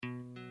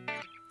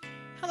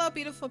Hello,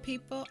 beautiful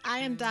people. I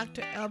am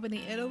Dr.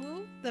 Albany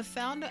Idowu, the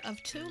founder of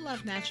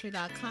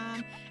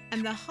ToLoveNaturally.com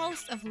and the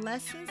host of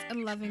Lessons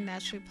in Loving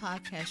Naturally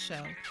podcast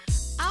show.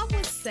 I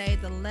would say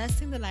the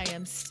lesson that I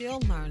am still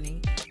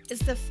learning is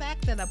the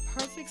fact that a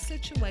perfect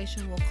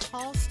situation will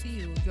cost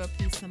you your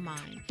peace of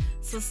mind.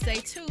 So stay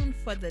tuned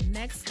for the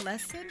next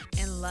lesson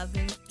in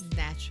loving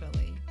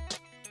naturally.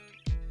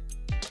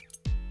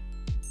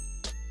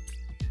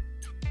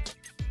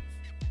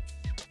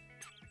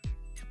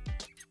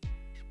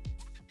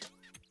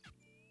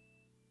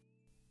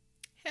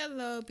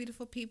 Hello,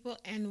 beautiful people,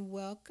 and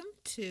welcome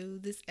to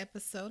this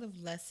episode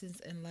of Lessons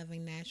in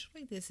Loving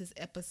Naturally. This is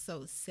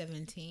episode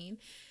 17.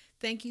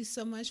 Thank you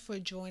so much for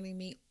joining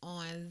me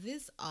on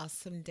this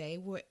awesome day,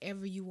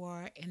 wherever you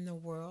are in the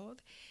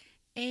world.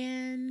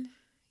 And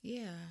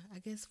I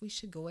guess we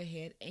should go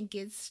ahead and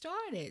get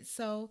started.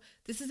 So,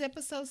 this is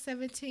episode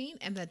 17,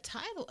 and the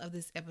title of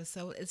this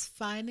episode is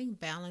Finding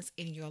Balance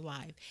in Your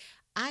Life.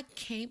 I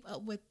came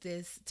up with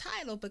this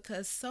title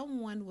because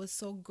someone was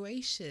so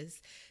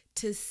gracious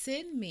to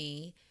send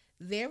me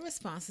their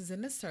responses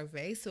in the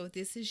survey. So if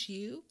this is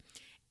you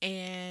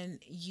and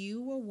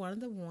you were one of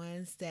the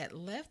ones that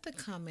left the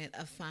comment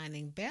of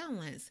finding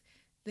balance,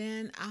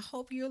 then I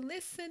hope you're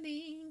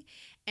listening.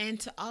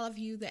 And to all of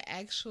you that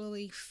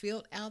actually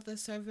filled out the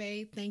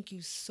survey, thank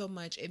you so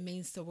much. It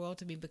means the world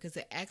to me because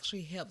it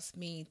actually helps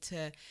me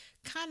to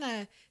kind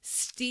of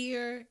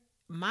steer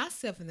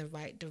myself in the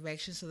right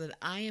direction so that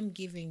I am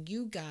giving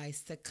you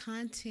guys the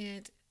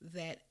content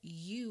that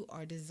you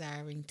are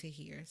desiring to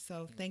hear.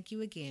 So thank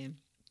you again.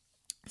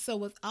 So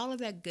with all of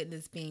that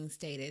goodness being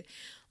stated,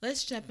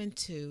 let's jump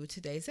into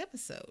today's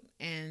episode.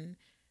 And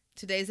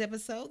today's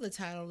episode, the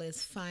title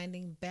is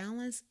Finding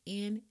Balance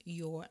in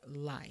Your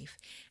Life.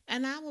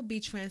 And I will be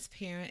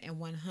transparent and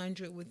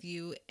 100 with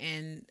you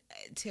and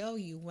tell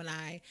you when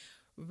I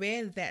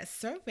read that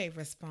survey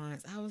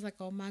response, I was like,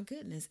 oh my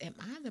goodness, am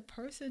I the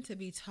person to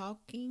be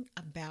talking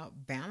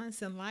about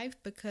balance in life?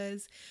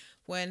 Because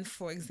when,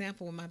 for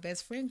example, when my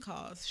best friend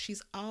calls,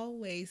 she's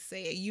always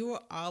saying, you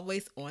are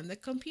always on the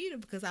computer,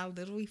 because I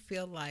literally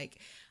feel like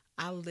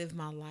I live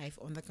my life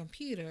on the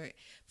computer.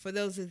 For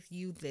those of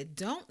you that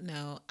don't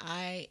know,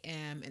 I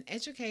am an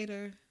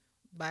educator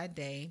by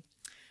day.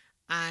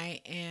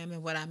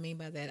 And what I mean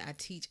by that, I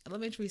teach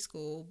elementary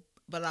school,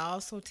 but I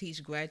also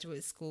teach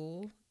graduate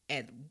school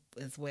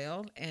as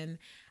well. And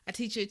I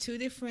teach at two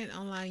different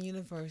online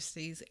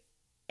universities.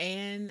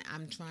 And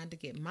I'm trying to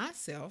get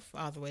myself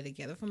all the way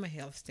together from a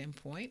health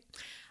standpoint.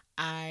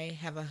 I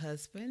have a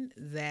husband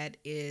that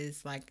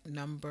is like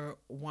number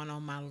one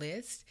on my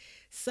list.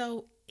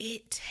 So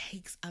it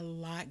takes a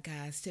lot,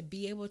 guys, to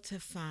be able to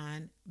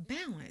find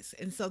balance.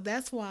 And so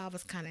that's why I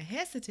was kind of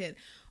hesitant.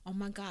 Oh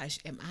my gosh,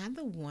 am I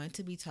the one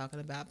to be talking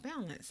about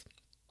balance?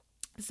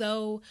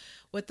 So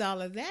with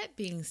all of that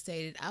being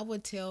stated, I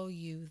would tell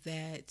you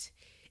that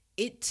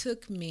it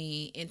took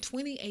me in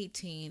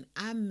 2018,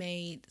 I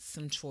made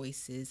some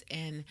choices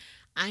and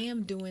I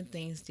am doing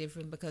things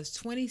different because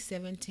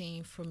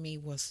 2017 for me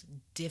was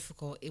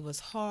difficult. It was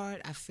hard.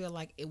 I feel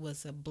like it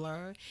was a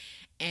blur.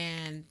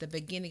 And the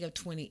beginning of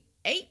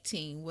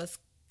 2018 was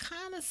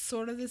kind of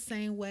sort of the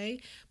same way,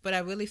 but I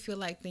really feel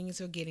like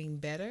things are getting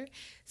better.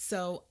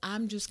 So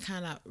I'm just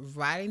kind of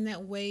riding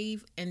that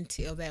wave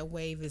until that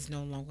wave is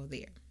no longer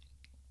there.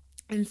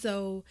 And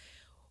so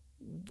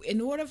in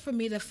order for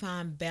me to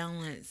find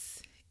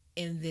balance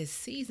in this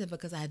season,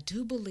 because I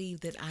do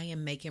believe that I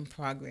am making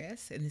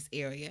progress in this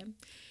area,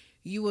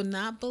 you will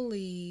not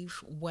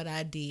believe what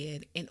I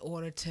did in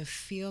order to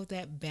feel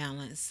that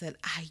balance that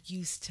I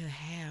used to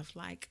have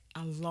like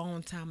a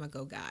long time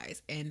ago,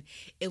 guys. And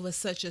it was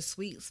such a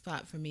sweet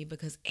spot for me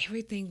because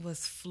everything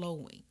was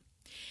flowing.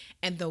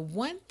 And the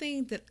one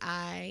thing that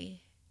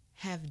I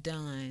have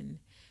done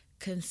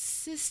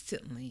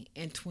consistently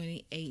in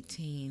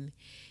 2018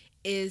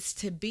 is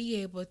to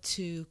be able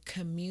to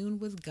commune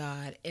with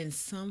God in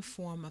some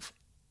form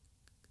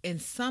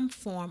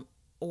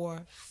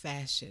or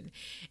fashion.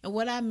 And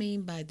what I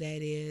mean by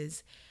that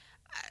is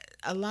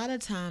a lot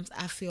of times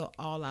I feel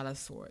all out of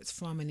sorts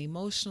from an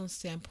emotional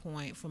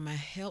standpoint, from a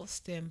health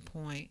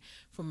standpoint,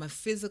 from a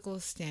physical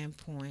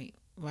standpoint,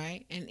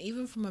 right? And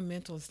even from a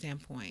mental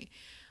standpoint.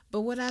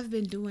 But what I've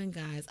been doing,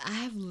 guys, I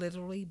have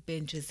literally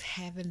been just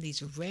having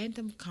these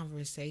random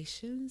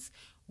conversations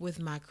with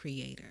my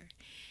Creator.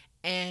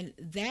 And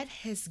that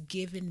has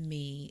given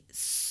me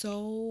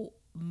so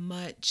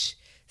much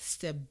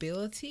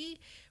stability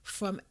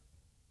from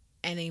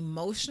an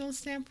emotional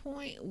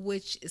standpoint,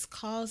 which is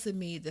causing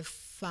me to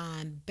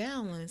find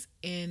balance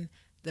in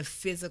the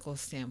physical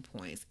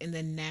standpoints, in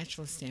the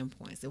natural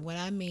standpoints. And what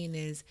I mean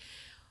is,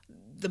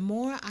 the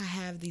more I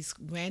have these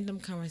random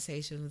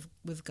conversations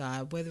with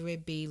God, whether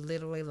it be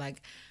literally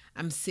like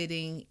I'm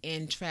sitting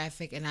in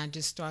traffic and I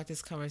just start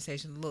this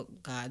conversation.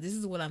 Look, God, this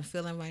is what I'm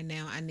feeling right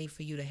now. I need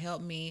for you to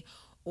help me.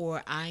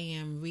 Or I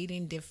am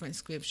reading different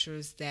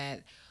scriptures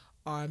that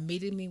are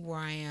meeting me where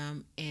I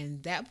am in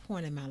that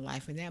point in my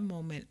life, in that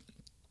moment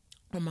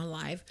in my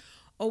life.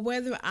 or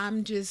whether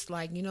I'm just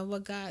like, you know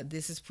what, God,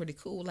 this is pretty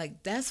cool.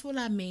 Like, that's what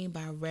I mean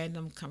by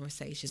random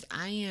conversations.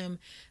 I am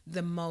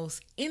the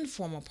most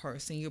informal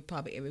person you'll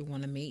probably ever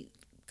want to meet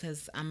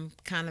because I'm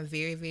kind of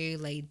very, very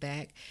laid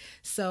back.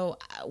 So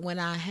when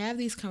I have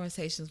these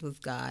conversations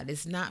with God,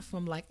 it's not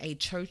from like a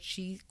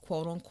churchy,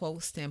 quote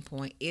unquote,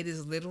 standpoint. It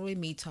is literally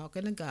me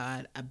talking to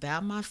God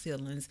about my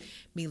feelings,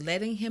 me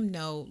letting Him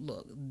know,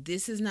 look,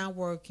 this is not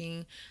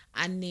working.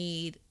 I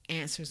need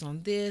answers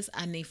on this.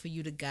 I need for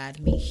you to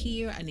guide me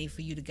here. I need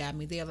for you to guide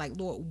me there. Like,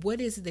 Lord,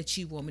 what is it that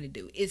you want me to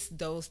do? It's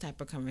those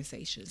type of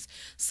conversations.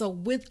 So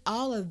with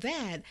all of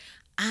that,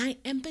 I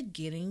am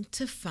beginning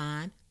to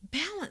find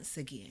balance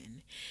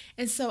again.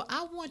 And so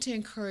I want to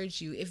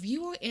encourage you, if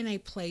you are in a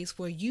place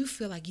where you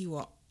feel like you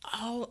are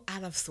all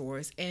out of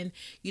sorts and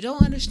you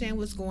don't understand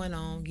what's going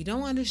on, you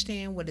don't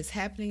understand what is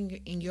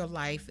happening in your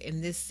life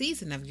in this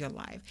season of your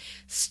life,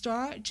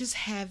 start just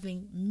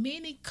having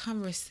many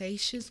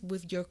conversations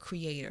with your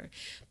Creator,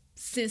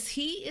 since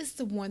He is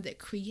the one that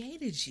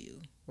created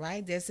you,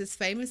 right? There's this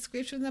famous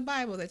scripture in the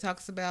Bible that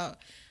talks about,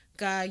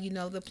 God, you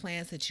know the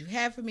plans that you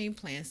have for me,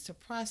 plans to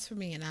prosper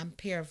me, and I'm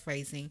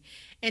paraphrasing,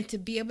 and to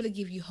be able to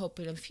give you hope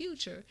in the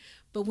future.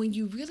 But when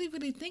you really,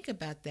 really think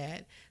about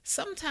that,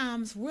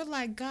 sometimes we're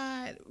like,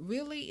 God,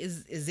 really?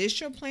 Is this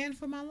your plan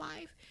for my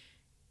life?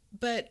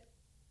 But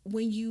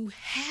when you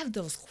have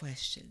those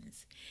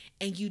questions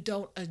and you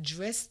don't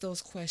address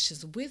those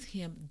questions with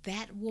Him,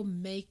 that will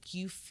make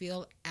you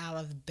feel out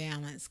of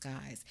balance,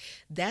 guys.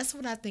 That's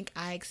what I think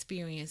I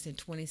experienced in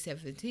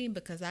 2017,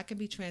 because I can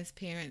be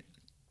transparent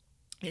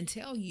and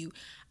tell you,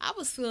 I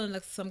was feeling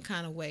like some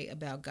kind of way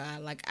about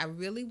God. Like, I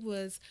really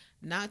was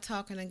not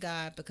talking to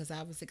God because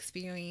I was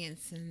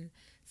experiencing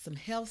some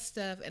health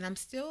stuff, and I'm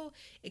still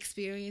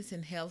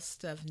experiencing health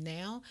stuff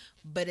now,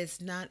 but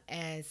it's not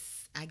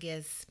as, I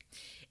guess,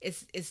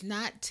 it's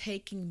not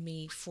taking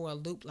me for a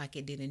loop like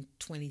it did in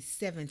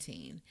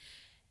 2017.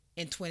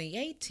 In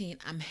 2018,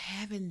 I'm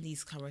having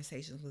these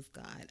conversations with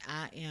God.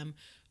 I am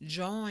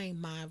drawing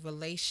my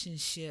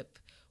relationship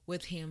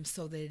with Him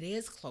so that it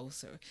is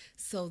closer.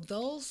 So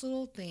those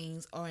little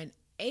things are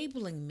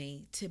enabling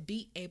me to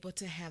be able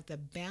to have the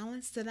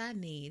balance that I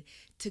need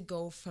to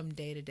go from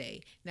day to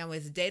day. Now,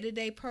 is day to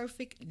day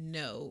perfect?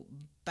 No,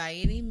 by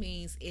any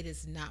means, it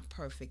is not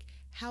perfect.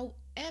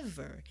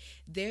 However,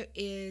 there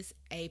is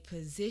a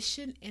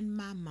position in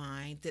my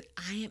mind that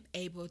I am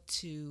able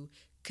to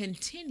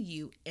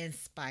continue in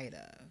spite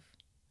of.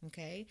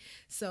 Okay,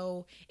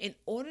 so in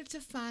order to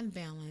find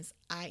balance,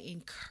 I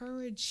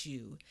encourage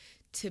you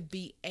to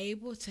be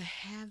able to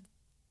have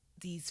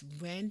these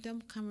random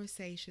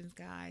conversations,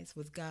 guys,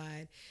 with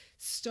God.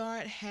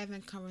 Start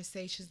having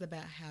conversations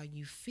about how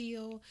you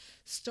feel.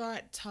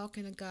 Start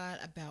talking to God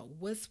about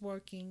what's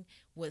working,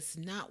 what's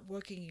not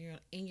working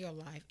in your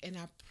life. And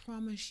I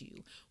promise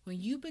you,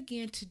 when you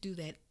begin to do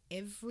that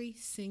every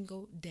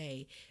single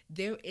day,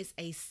 there is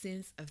a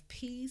sense of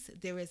peace.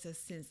 There is a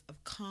sense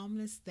of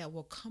calmness that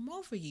will come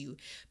over you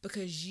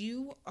because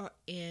you are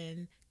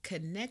in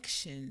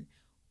connection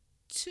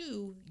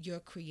to your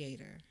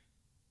Creator.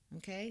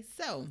 Okay,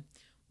 so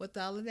with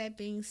all of that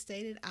being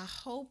stated, I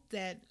hope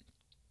that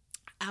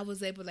I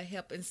was able to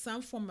help in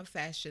some form or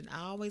fashion.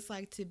 I always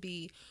like to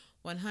be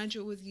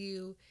 100 with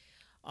you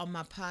on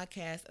my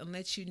podcast and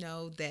let you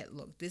know that,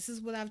 look, this is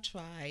what I've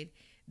tried.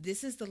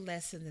 This is the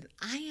lesson that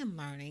I am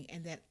learning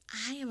and that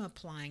I am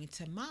applying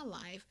to my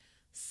life.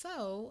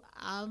 So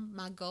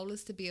my goal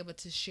is to be able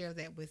to share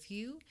that with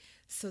you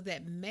so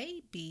that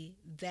maybe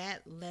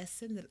that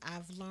lesson that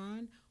I've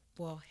learned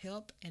will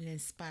help and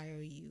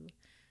inspire you.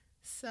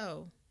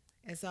 So,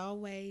 as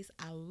always,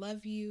 I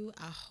love you.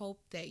 I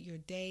hope that your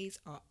days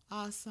are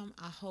awesome.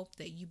 I hope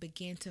that you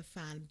begin to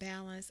find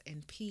balance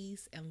and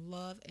peace and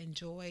love and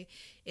joy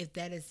if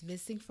that is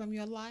missing from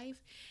your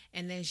life.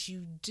 And as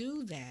you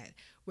do that,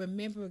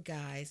 remember,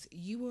 guys,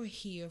 you are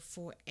here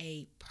for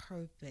a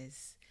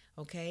purpose.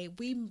 Okay?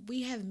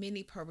 We have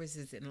many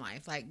purposes in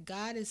life. Like,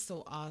 God is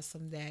so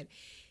awesome that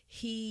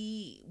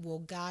He will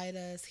guide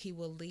us, He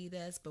will lead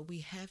us, but we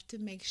have to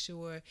make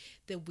sure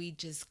that we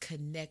just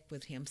connect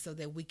with Him so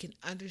that we can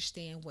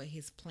understand what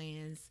His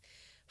plans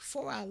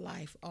for our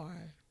life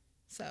are.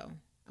 So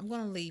I'm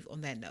going to leave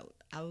on that note.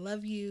 I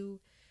love you.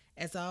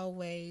 As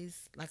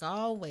always, like I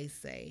always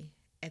say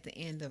at the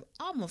end of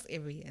almost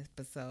every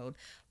episode,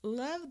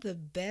 love the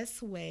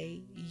best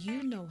way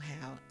you know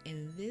how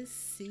in this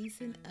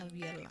season of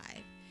your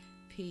life.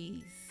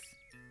 Peace.